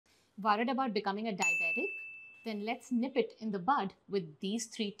Worried about becoming a diabetic? Then let's nip it in the bud with these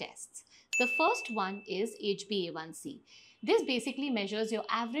 3 tests. The first one is HbA1c. This basically measures your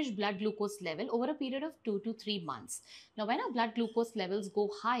average blood glucose level over a period of 2 to 3 months. Now, when our blood glucose levels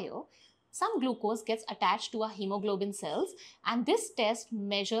go higher, some glucose gets attached to our hemoglobin cells, and this test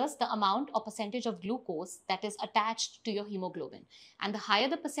measures the amount or percentage of glucose that is attached to your hemoglobin. And the higher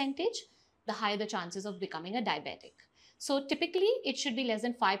the percentage, the higher the chances of becoming a diabetic. So typically it should be less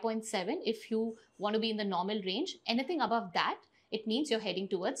than 5.7 if you want to be in the normal range. Anything above that, it means you're heading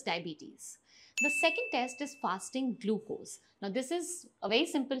towards diabetes. The second test is fasting glucose. Now this is a very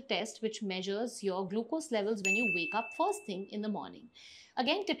simple test which measures your glucose levels when you wake up first thing in the morning.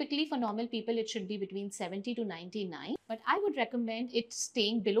 Again, typically for normal people, it should be between 70 to 99, but I would recommend it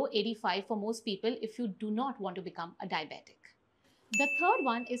staying below 85 for most people if you do not want to become a diabetic. The third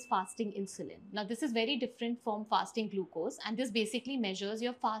one is fasting insulin. Now, this is very different from fasting glucose, and this basically measures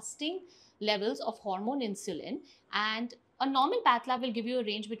your fasting levels of hormone insulin. And a normal path lab will give you a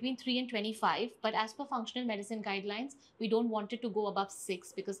range between 3 and 25, but as per functional medicine guidelines, we don't want it to go above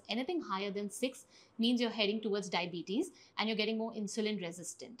 6 because anything higher than 6 means you're heading towards diabetes and you're getting more insulin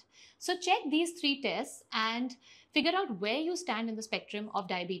resistant. So check these 3 tests and figure out where you stand in the spectrum of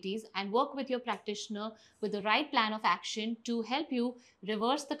diabetes and work with your practitioner with the right plan of action to help you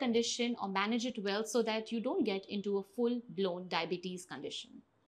reverse the condition or manage it well so that you don't get into a full-blown diabetes condition.